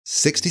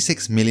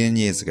66 million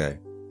years ago,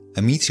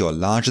 a meteor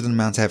larger than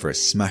Mount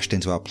Everest smashed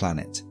into our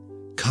planet,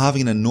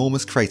 carving an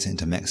enormous crater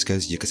into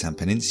Mexico's Yucatan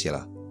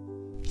Peninsula.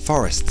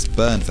 Forests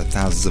burned for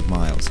thousands of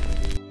miles,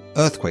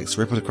 earthquakes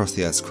rippled across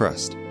the Earth's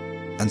crust,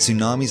 and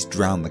tsunamis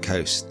drowned the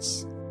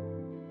coasts.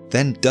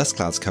 Then dust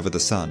clouds covered the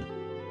sun,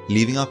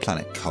 leaving our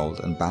planet cold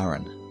and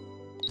barren.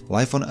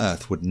 Life on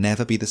Earth would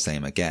never be the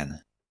same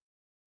again.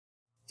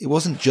 It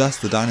wasn't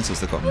just the dinosaurs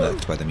that got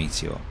murked by the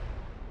meteor.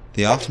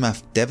 The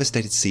aftermath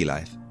devastated sea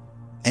life,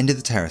 ended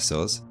the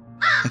pterosaurs,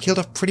 and killed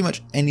off pretty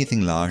much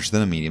anything larger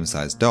than a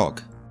medium-sized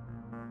dog.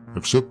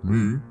 Except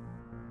me.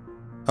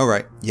 Oh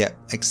right, yeah,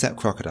 except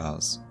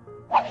crocodiles.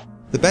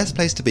 The best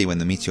place to be when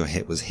the meteor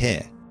hit was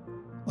here,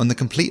 on the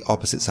complete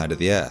opposite side of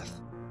the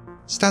Earth.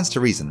 Stands to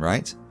reason,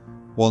 right?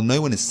 While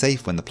no one is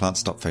safe when the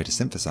plants stop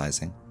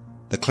photosynthesizing,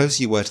 the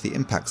closer you were to the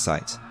impact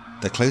site,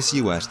 the closer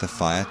you were to the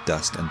fire,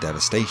 dust, and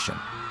devastation.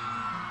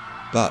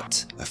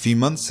 But, a few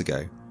months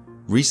ago,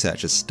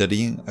 researchers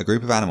studying a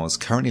group of animals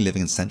currently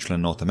living in Central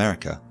and North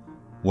America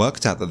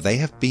worked out that they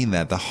have been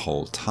there the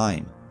whole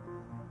time.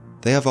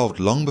 They evolved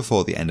long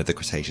before the end of the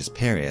Cretaceous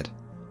period,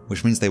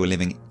 which means they were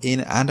living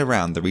in and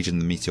around the region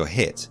the meteor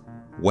hit,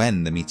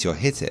 when the meteor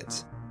hit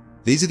it.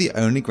 These are the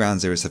only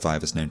ground zero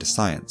survivors known to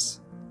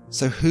science.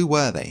 So who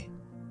were they?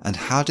 And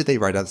how did they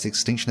ride out this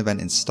extinction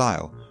event in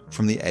style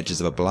from the edges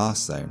of a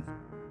blast zone?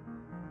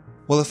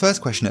 Well, the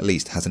first question at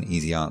least has an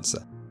easy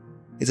answer.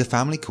 It's a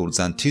family called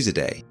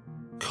Xantusiidae,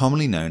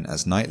 commonly known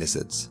as night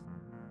lizards.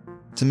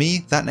 To me,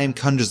 that name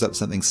conjures up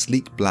something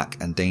sleek,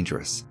 black and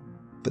dangerous.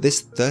 But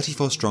this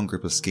 34-strong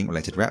group of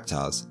skink-related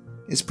reptiles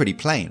is pretty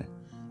plain,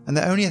 and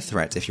they're only a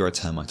threat if you're a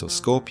termite or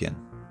scorpion.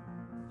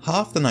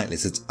 Half the night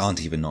lizards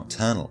aren't even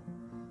nocturnal.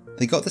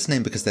 They got this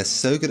name because they're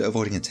so good at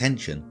avoiding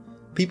attention,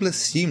 people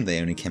assumed they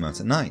only came out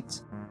at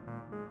night.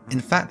 In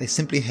fact, they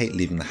simply hate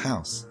leaving the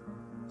house,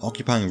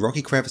 occupying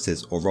rocky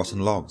crevices or rotten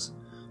logs,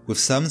 with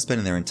some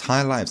spending their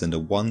entire lives under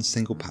one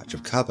single patch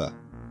of cover.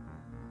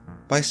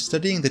 By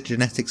studying the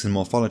genetics and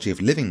morphology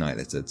of living night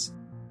lizards,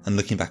 and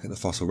looking back at the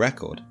fossil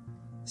record,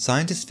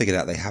 scientists figured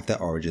out they have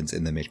their origins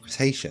in the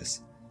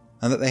mid-Cretaceous,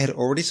 and that they had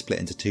already split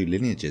into two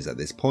lineages at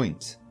this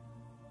point.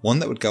 One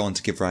that would go on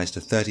to give rise to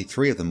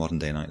 33 of the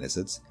modern-day night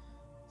lizards,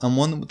 and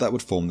one that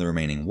would form the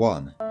remaining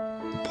one,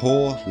 the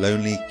poor,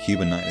 lonely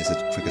Cuban night lizard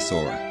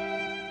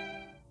Cricosaura.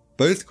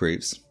 Both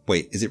groups,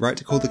 wait, is it right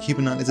to call the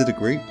Cuban night lizard a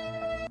group?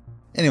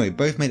 Anyway,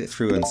 both made it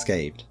through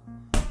unscathed.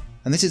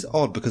 And this is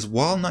odd because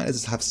while night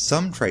lizards have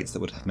some traits that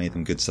would have made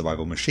them good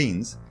survival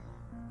machines,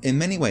 in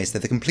many ways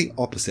they're the complete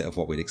opposite of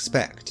what we'd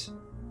expect.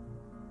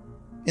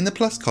 In the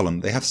plus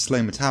column they have slow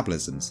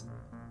metabolisms,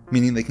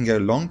 meaning they can go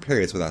long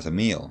periods without a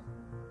meal.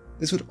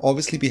 This would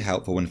obviously be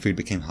helpful when food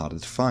became harder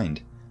to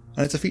find,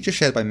 and it's a feature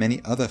shared by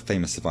many other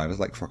famous survivors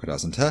like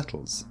crocodiles and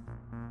turtles.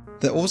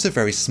 They're also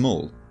very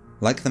small,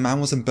 like the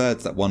mammals and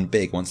birds that won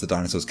big once the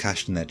dinosaurs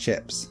cashed in their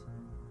chips.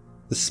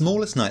 The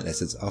smallest night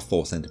lizards are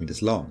 4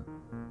 centimeters long,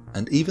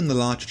 and even the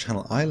larger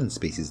Channel Island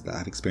species that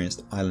have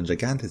experienced island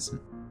gigantism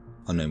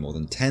are no more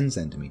than 10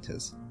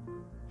 centimeters.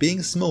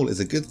 Being small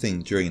is a good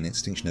thing during an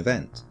extinction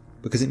event,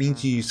 because it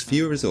means you use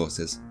fewer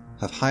resources,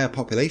 have higher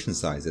population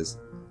sizes,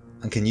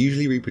 and can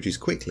usually reproduce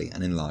quickly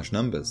and in large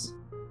numbers.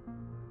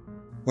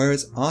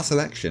 Whereas our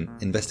selection,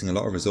 investing a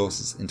lot of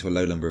resources into a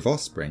low number of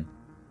offspring,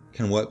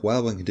 can work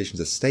well when conditions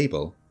are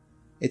stable,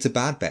 it's a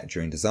bad bet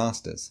during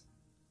disasters.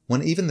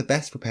 When even the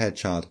best prepared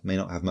child may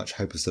not have much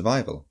hope of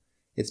survival,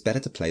 it's better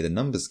to play the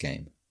numbers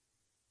game.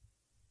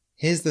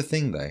 Here's the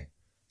thing though,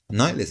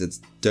 night lizards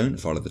don't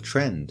follow the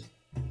trend.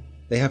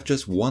 They have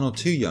just 1 or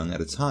 2 young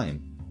at a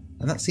time,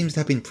 and that seems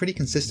to have been pretty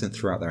consistent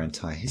throughout their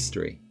entire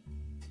history.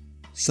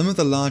 Some of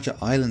the larger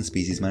island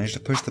species managed to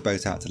push the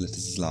boat out to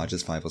litters as large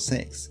as 5 or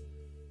 6,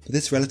 but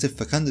this relative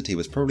fecundity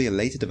was probably a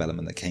later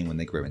development that came when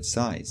they grew in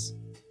size.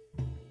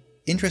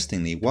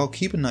 Interestingly, while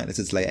Cuban night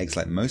lizards lay eggs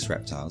like most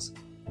reptiles,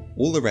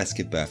 all the rest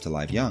give birth to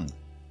live young.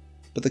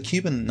 But the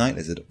Cuban night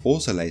lizard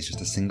also lays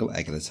just a single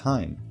egg at a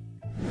time.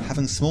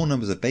 Having small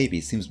numbers of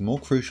babies seems more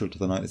crucial to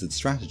the night lizard's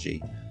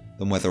strategy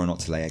than whether or not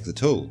to lay eggs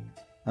at all,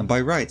 and by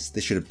rights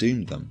this should have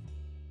doomed them.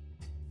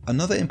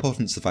 Another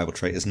important survival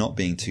trait is not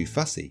being too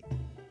fussy.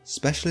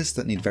 Specialists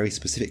that need very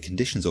specific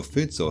conditions or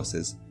food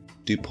sources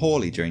do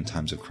poorly during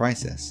times of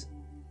crisis.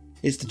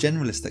 It's the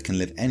generalists that can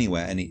live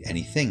anywhere and eat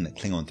anything that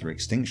cling on through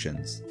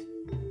extinctions.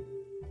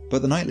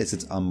 But the night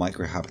lizards are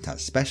microhabitat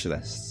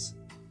specialists.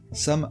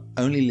 Some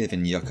only live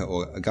in yucca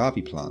or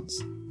agave plants,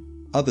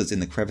 others in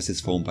the crevices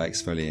formed by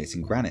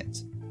exfoliating granite,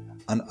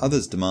 and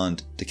others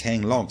demand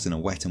decaying logs in a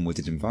wet and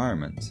wooded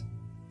environment.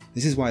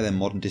 This is why their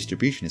modern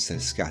distribution is so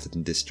scattered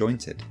and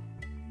disjointed.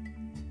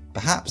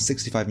 Perhaps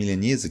 65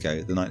 million years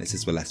ago the night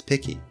lizards were less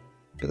picky,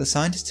 but the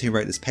scientists who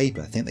wrote this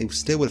paper think they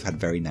still would have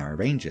had very narrow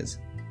ranges,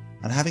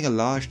 and having a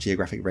large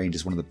geographic range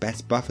is one of the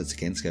best buffers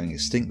against going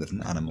extinct that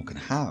an animal can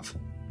have.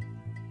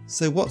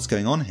 So what's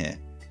going on here?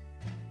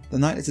 The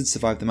night lizards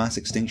survived the mass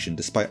extinction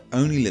despite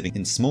only living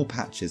in small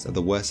patches of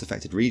the worst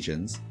affected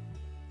regions,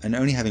 and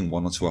only having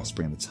 1 or 2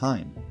 offspring at a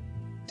time.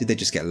 Did they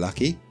just get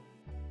lucky?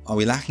 Are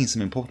we lacking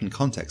some important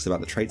context about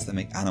the traits that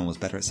make animals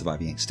better at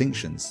surviving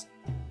extinctions?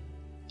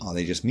 Are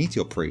they just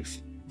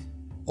meteor-proof?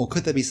 Or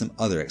could there be some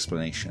other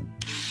explanation?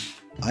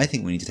 I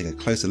think we need to take a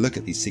closer look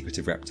at these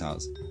secretive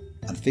reptiles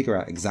and figure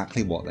out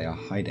exactly what they are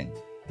hiding.